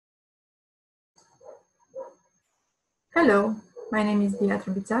Hello, my name is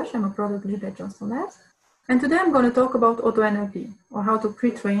Trambitas. I'm a product lead at Johnson Labs. And today I'm going to talk about auto NLP, or how to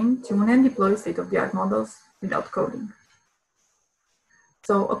pre-train, tune, and deploy state-of-the-art models without coding.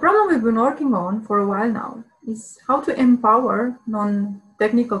 So a problem we've been working on for a while now is how to empower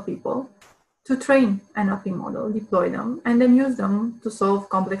non-technical people to train NLP model, deploy them, and then use them to solve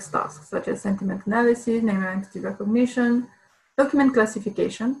complex tasks such as sentiment analysis, name and entity recognition, document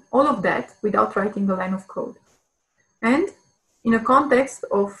classification, all of that without writing a line of code. And in a context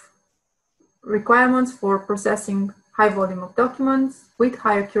of requirements for processing high volume of documents with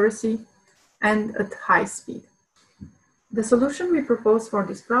high accuracy and at high speed. The solution we propose for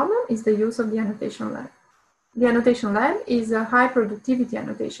this problem is the use of the Annotation Lab. The Annotation Lab is a high productivity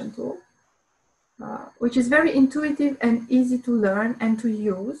annotation tool, which is very intuitive and easy to learn and to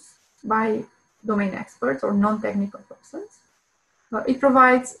use by domain experts or non-technical persons. It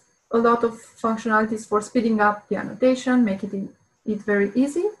provides a lot of functionalities for speeding up the annotation, making it very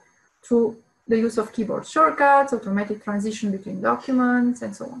easy through the use of keyboard shortcuts, automatic transition between documents,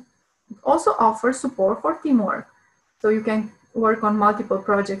 and so on. It also offers support for teamwork. So you can work on multiple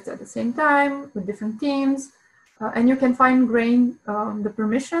projects at the same time with different teams, and you can fine-grain the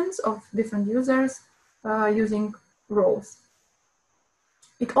permissions of different users using roles.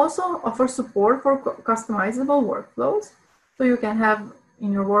 It also offers support for customizable workflows. So you can have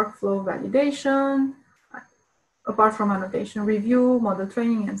in your workflow validation, apart from annotation review, model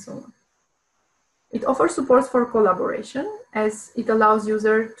training, and so on. It offers support for collaboration, as it allows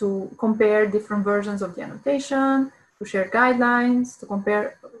users to compare different versions of the annotation, to share guidelines, to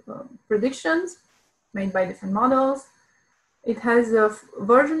compare predictions made by different models. It has a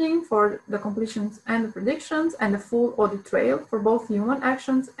versioning for the completions and the predictions, and a full audit trail for both human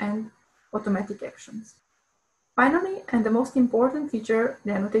actions and automatic actions. Finally, and the most important feature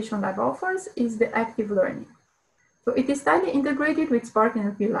the Annotation Lab offers is the active learning. So it is tightly integrated with Spark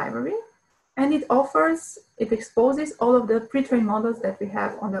NLP library, and it exposes all of the pre-trained models that we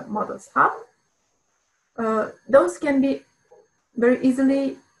have on the Models Hub. Those can be very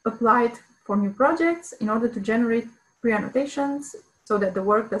easily applied for new projects in order to generate pre-annotations so that the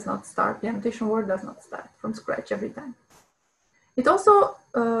work does not start, the annotation work does not start from scratch every time. It also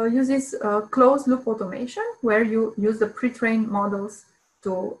uses closed loop automation, where you use the pre-trained models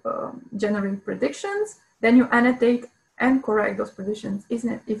to generate predictions, then you annotate and correct those predictions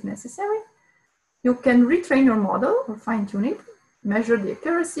if necessary. You can retrain your model or fine-tune it, measure the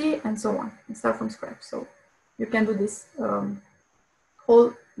accuracy, and so on, and start from scratch. So you can do this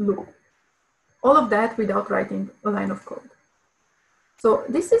whole loop. All of that without writing a line of code. So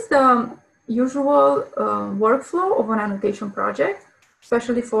this is the usual workflow of an annotation project,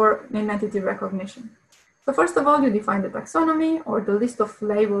 especially for name entity recognition. So first of all, you define the taxonomy or the list of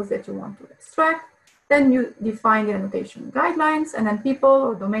labels that you want to extract. Then you define the annotation guidelines, and then people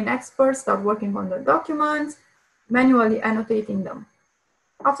or domain experts start working on the documents, manually annotating them.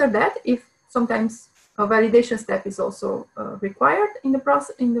 After that, if sometimes a validation step is also required in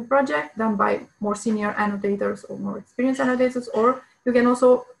the project, done by more senior annotators or more experienced annotators, or you can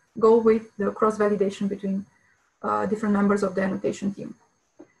also go with the cross-validation between different members of the annotation team.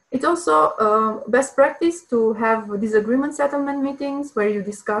 It's also best practice to have disagreement settlement meetings where you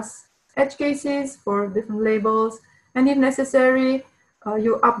discuss edge cases for different labels, and if necessary,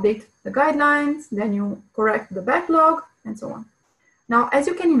 you update the guidelines, then you correct the backlog, and so on. Now, as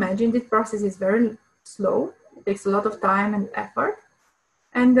you can imagine, this process is very slow. It takes a lot of time and effort,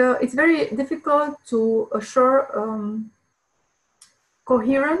 and it's very difficult to assure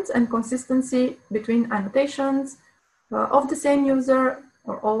coherence and consistency between annotations of the same user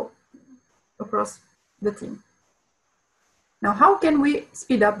or all across the team. Now, how can we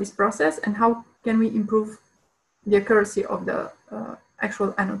speed up this process, and how can we improve the accuracy of the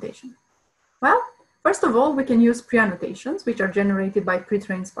actual annotation? Well, first of all, we can use pre-annotations, which are generated by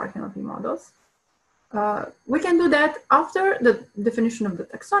pre-trained Spark NLP models. We can do that after the definition of the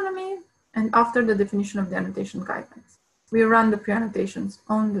taxonomy and after the definition of the annotation guidelines. We run the pre-annotations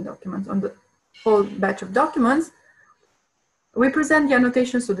on the documents, on the whole batch of documents. We present the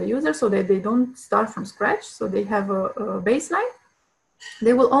annotations to the user so that they don't start from scratch, so they have a baseline.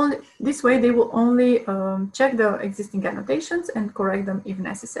 This way they will only check the existing annotations and correct them if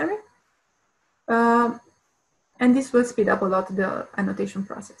necessary. And this will speed up a lot the annotation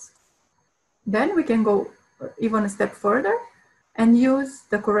process. Then we can go even a step further and use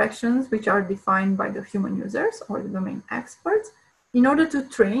the corrections which are defined by the human users or the domain experts in order to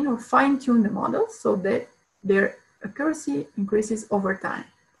train or fine-tune the models so that their accuracy increases over time,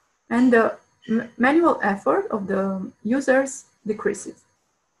 and the manual effort of the users decreases.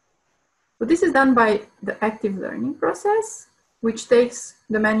 So this is done by the active learning process, which takes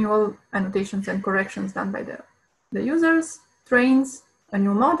the manual annotations and corrections done by the users, trains a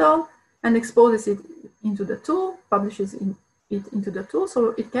new model, and exposes it into the tool, publishes it into the tool,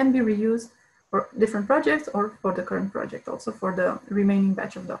 so it can be reused for different projects or for the current project, also for the remaining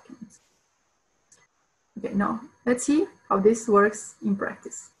batch of documents. Okay, now let's see how this works in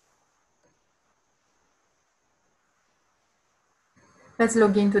practice. Let's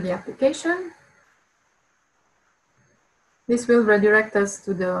log into the application. This will redirect us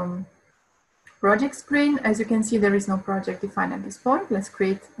to the project screen. As you can see, there is no project defined at this point. Let's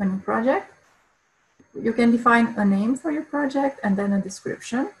create a new project. You can define a name for your project and then a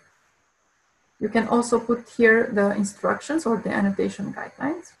description. You can also put here the instructions or the annotation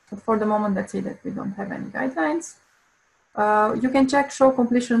guidelines. But for the moment, let's say that we don't have any guidelines. You can check show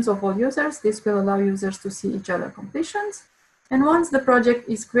completions of all users. This will allow users to see each other completions. And once the project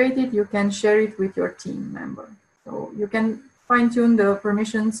is created, you can share it with your team member. So you can fine-tune the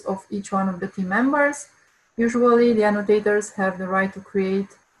permissions of each one of the team members. Usually the annotators have the right to create,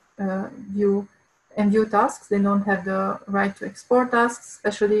 view tasks. They don't have the right to export tasks,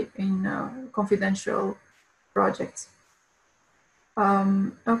 especially in confidential projects.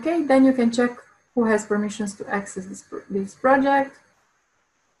 Okay, then you can check who has permissions to access this project.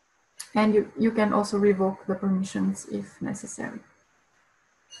 And you can also revoke the permissions if necessary.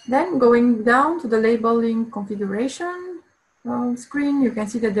 Then going down to the labeling configuration screen, you can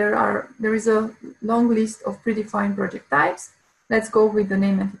see that there is a long list of predefined project types. Let's go with the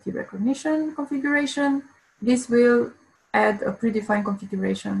name entity recognition configuration. This will add a predefined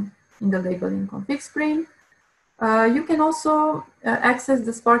configuration in the labeling config screen. You can also access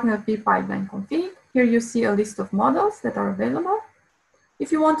the Spark NLP pipeline config. Here you see a list of models that are available.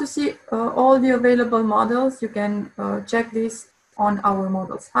 If you want to see all the available models, you can check this on our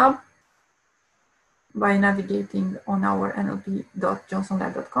models hub by navigating on our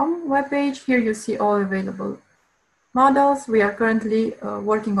nlp.johnsonlab.com webpage. Here you see all available models. We are currently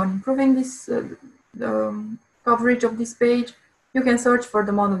working on improving this the coverage of this page. You can search for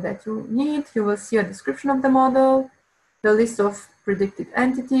the model that you need. You will see a description of the model, the list of predicted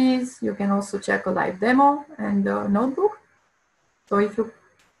entities. You can also check a live demo and a notebook. So if you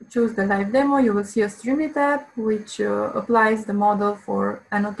choose the live demo, you will see a Streamlit tab, which applies the model for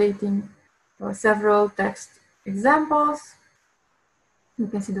annotating several text examples. You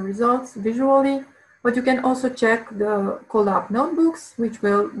can see the results visually, but you can also check the Collab notebooks, which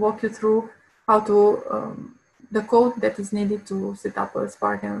will walk you through how to, the code that is needed to set up a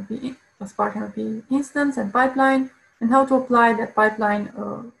Spark NLP instance and pipeline, and how to apply that pipeline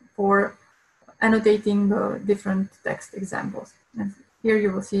for annotating different text examples. And here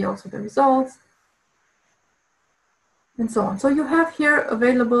you will see also the results and so on. So you have here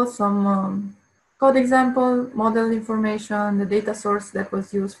available some code example, model information, the data source that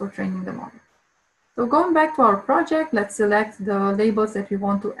was used for training the model. So going back to our project, let's select the labels that we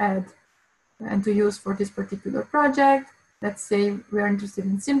want to add and to use for this particular project. Let's say we are interested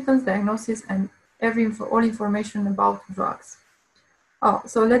in symptoms, diagnosis, and all information about drugs.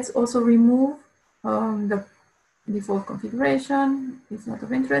 So let's also remove the default configuration. It's not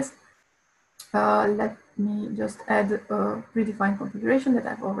of interest. Let me just add a predefined configuration that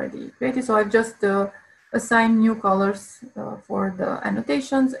I've already created. So I've just assigned new colors for the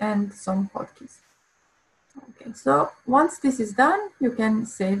annotations and some hotkeys. Okay, so once this is done, you can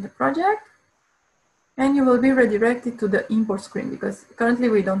save the project and you will be redirected to the import screen, because currently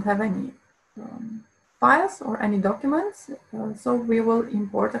we don't have any files or any documents. So we will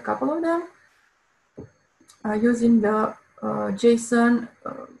import a couple of them using the JSON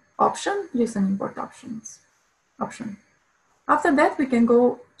option, JSON import option. After that, we can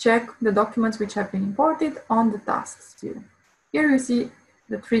go check the documents which have been imported on the tasks view. Here you see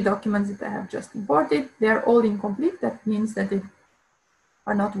the 3 documents that I have just imported. They are all incomplete. That means that they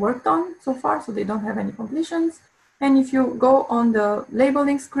are not worked on so far, so they don't have any completions. And if you go on the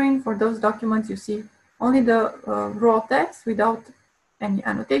labeling screen for those documents, you see only the raw text without any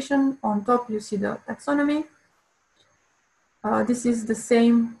annotation. On top, you see the taxonomy. This is the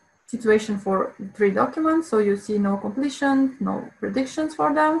same situation for 3 documents. So you see no completion, no predictions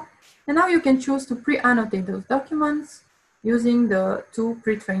for them. And now you can choose to pre-annotate those documents using the 2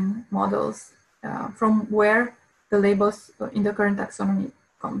 pre-trained models from where the labels in the current taxonomy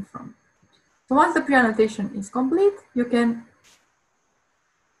come from. So once the pre-annotation is complete, you can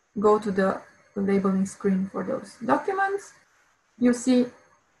go to the labeling screen for those documents. You see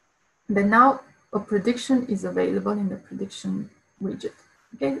that now a prediction is available in the prediction widget.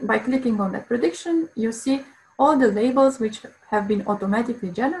 Okay, by clicking on that prediction, you see all the labels which have been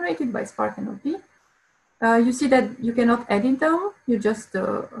automatically generated by Spark NLP. You see that you cannot edit them, you just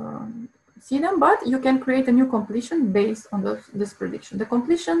see them, but you can create a new completion based on this prediction. The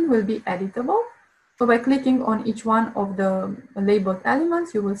completion will be editable. So by clicking on each one of the labeled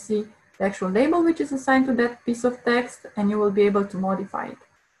elements, you will see the actual label which is assigned to that piece of text, and you will be able to modify it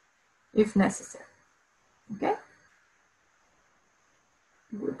if necessary. Okay?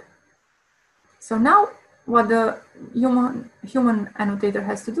 Good. So now what the human annotator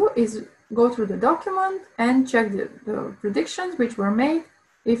has to do is go through the document and check the predictions which were made.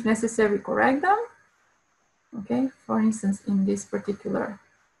 If necessary, correct them. Okay, for instance, in this particular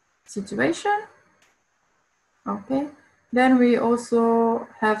situation. Okay, then we also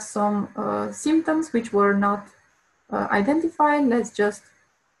have some symptoms which were not identified. Let's just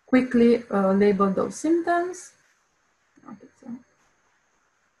quickly label those symptoms. Okay, so.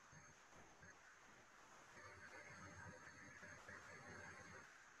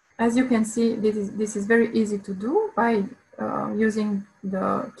 As you can see, this is very easy to do by using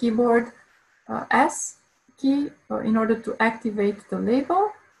the keyboard S key in order to activate the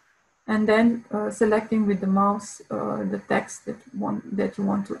label, and then selecting with the mouse the text that you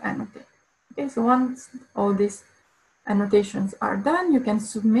want to annotate. Okay, so once all these annotations are done, you can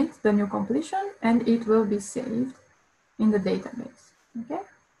submit the new completion and it will be saved in the database. Okay,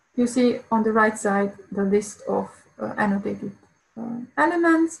 you see on the right side the list of annotated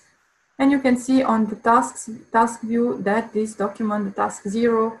elements, and you can see on the task view that this document, the task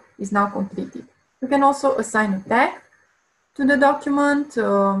 0, is now completed. You can also assign a tag to the document,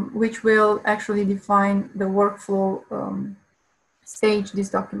 which will actually define the workflow stage this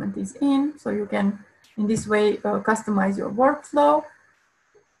document is in. So you can, in this way, customize your workflow.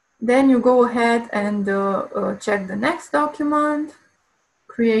 Then you go ahead and check the next document,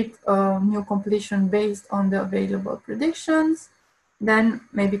 create a new completion based on the available predictions, then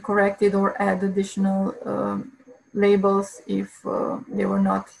maybe correct it or add additional labels if they were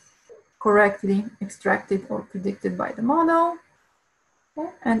not correctly extracted or predicted by the model. Okay.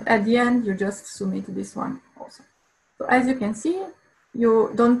 And at the end, you just submit this one also. So as you can see,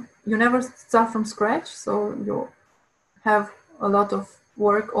 you never start from scratch, so you have a lot of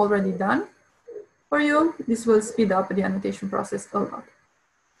work already done for you. This will speed up the annotation process a lot.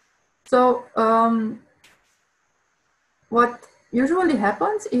 So what usually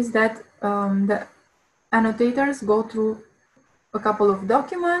happens is that the annotators go through a couple of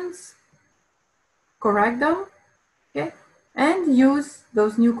documents, correct them, okay, and use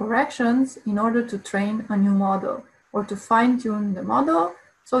those new corrections in order to train a new model or to fine-tune the model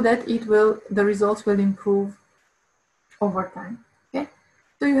so that the results will improve over time. Okay,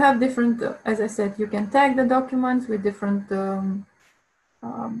 so you have different, as I said, you can tag the documents with different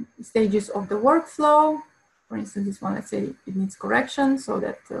stages of the workflow. For instance, this one, let's say it needs correction, so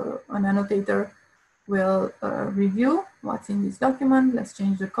that an annotator will review what's in this document. Let's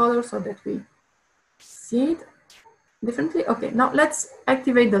change the color so that we see it differently. Okay, now let's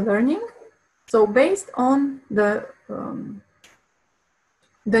activate the learning. So based on the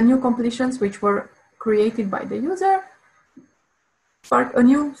new completions which were created by the user, a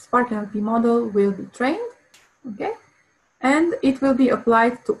new Spark NLP model will be trained, okay? And it will be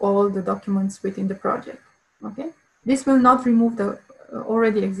applied to all the documents within the project, okay? This will not remove the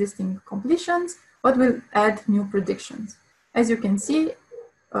already existing completions, but will add new predictions. As you can see,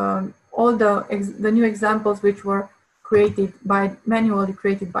 all the new examples which were manually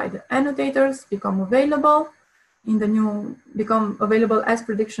created by the annotators become available as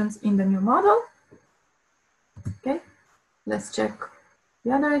predictions in the new model. Okay, let's check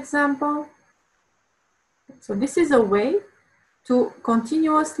the other example. So this is a way to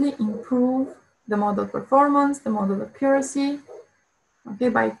continuously improve the model performance, the model accuracy, okay,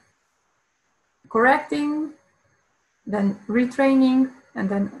 by correcting, then retraining, and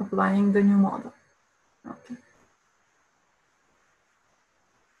then applying the new model. Okay.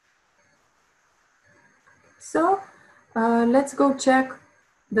 So let's go check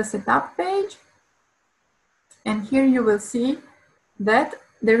the setup page. And here you will see that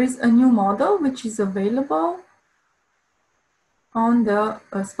there is a new model which is available on the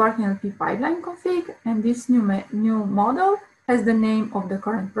Spark NLP pipeline config. And this new model has the name of the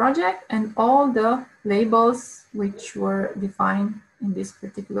current project and all the labels which were defined in this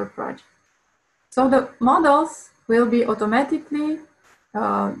particular project. So the models will be automatically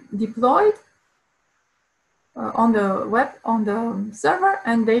deployed on the server,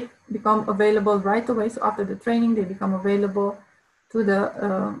 and they become available right away. So after the training, they become available to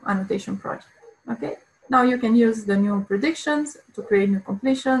the annotation project. Okay. Now you can use the new predictions to create new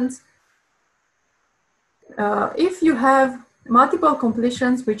completions. If you have multiple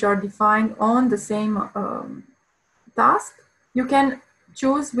completions which are defined on the same task, you can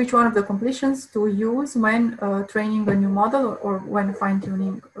choose which one of the completions to use when training a new model or when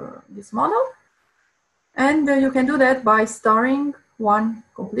fine-tuning this model. And you can do that by starring one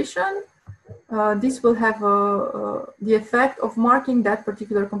completion. This will have the effect of marking that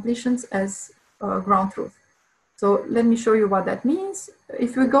particular completions as ground truth. So let me show you what that means.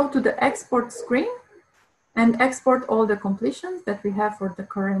 If we go to the export screen and export all the completions that we have for the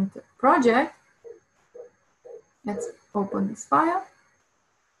current project, let's open this file.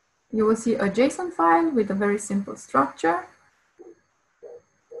 You will see a JSON file with a very simple structure.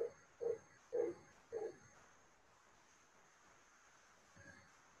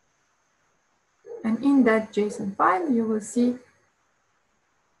 And in that JSON file, you will see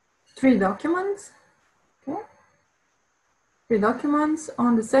 3 documents. Okay? 3 documents.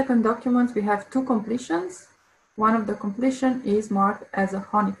 On the second document, we have 2 completions. One of the completion is marked as a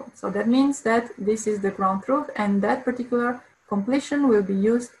honeypot. So that means that this is the ground truth, and that particular completion will be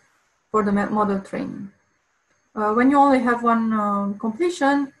used for the model training. When you only have one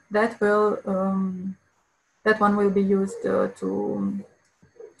completion, that one will be used to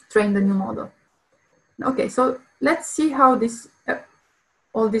train the new model. Okay, so let's see how this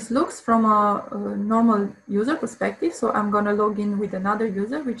all this looks from a normal user perspective. So I'm going to log in with another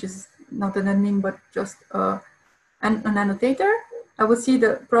user, which is not an admin, but just an annotator. I will see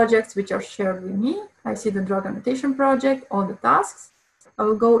the projects which are shared with me. I see the drug annotation project, all the tasks. I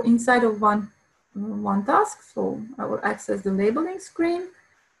will go inside of one task. So I will access the labeling screen.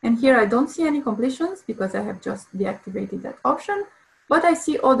 And here I don't see any completions because I have just deactivated that option. But I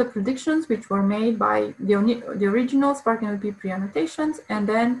see all the predictions which were made by the original Spark NLP pre-annotations and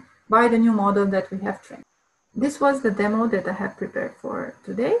then by the new model that we have trained. This was the demo that I have prepared for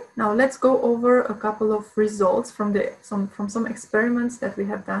today. Now let's go over a couple of results from some experiments that we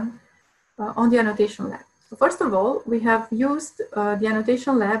have done on the annotation lab. So first of all, we have used the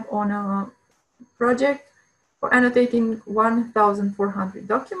annotation lab on a project for annotating 1,400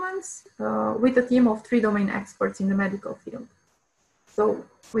 documents with a team of 3 domain experts in the medical field. So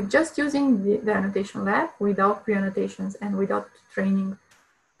with just using the annotation lab without pre-annotations and without training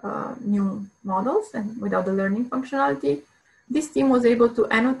new models and without the learning functionality, this team was able to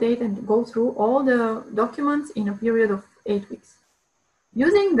annotate and go through all the documents in a period of 8 weeks.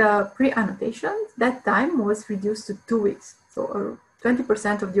 Using the pre-annotations, that time was reduced to 2 weeks, so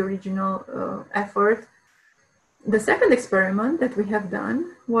 20% of the original effort. The second experiment that we have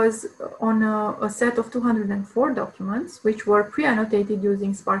done was on a set of 204 documents, which were pre-annotated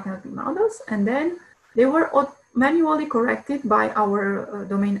using Spark NLP models, and then they were manually corrected by our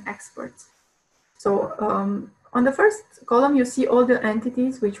domain experts. So on the first column, you see all the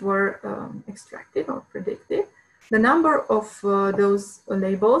entities which were extracted or predicted, the number of those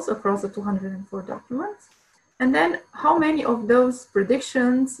labels across the 204 documents, and then how many of those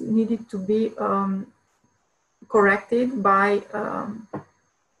predictions needed to be corrected by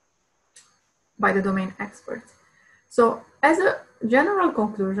the domain experts. So as a general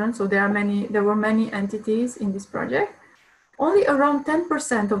conclusion, so there were many entities in this project, only around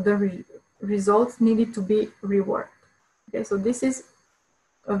 10% of the results needed to be reworked. Okay, so this is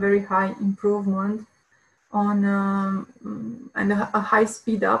a very high improvement on and a high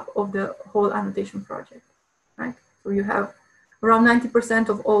speed up of the whole annotation project, right? So you have around 90%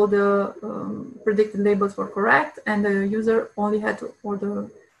 of all the predicted labels were correct, and the user only had to, or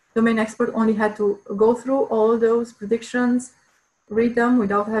the domain expert only had to go through all those predictions, read them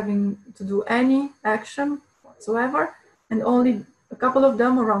without having to do any action whatsoever, and only a couple of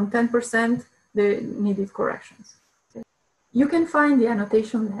them, around 10%, they needed corrections. Okay. You can find the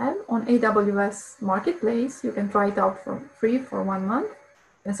annotation lab on AWS Marketplace. You can try it out for free for 1 month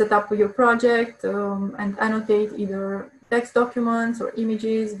and set up your project and annotate either text documents or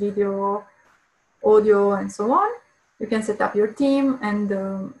images, video, audio, and so on. You can set up your team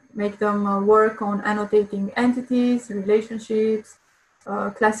and make them work on annotating entities, relationships,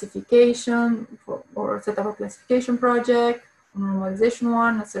 classification, or set up a classification project, a normalization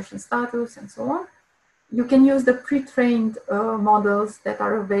one, assertion status, and so on. You can use the pre-trained models that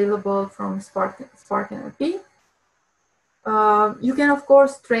are available from Spark NLP. You can, of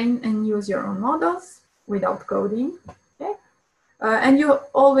course, train and use your own models without coding. Okay? And you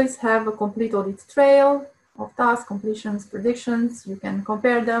always have a complete audit trail of tasks, completions, predictions. You can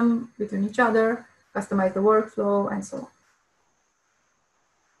compare them between each other, customize the workflow, and so on.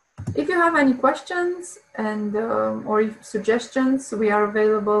 If you have any questions and or suggestions, we are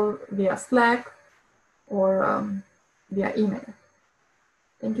available via Slack or via email.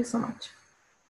 Thank you so much.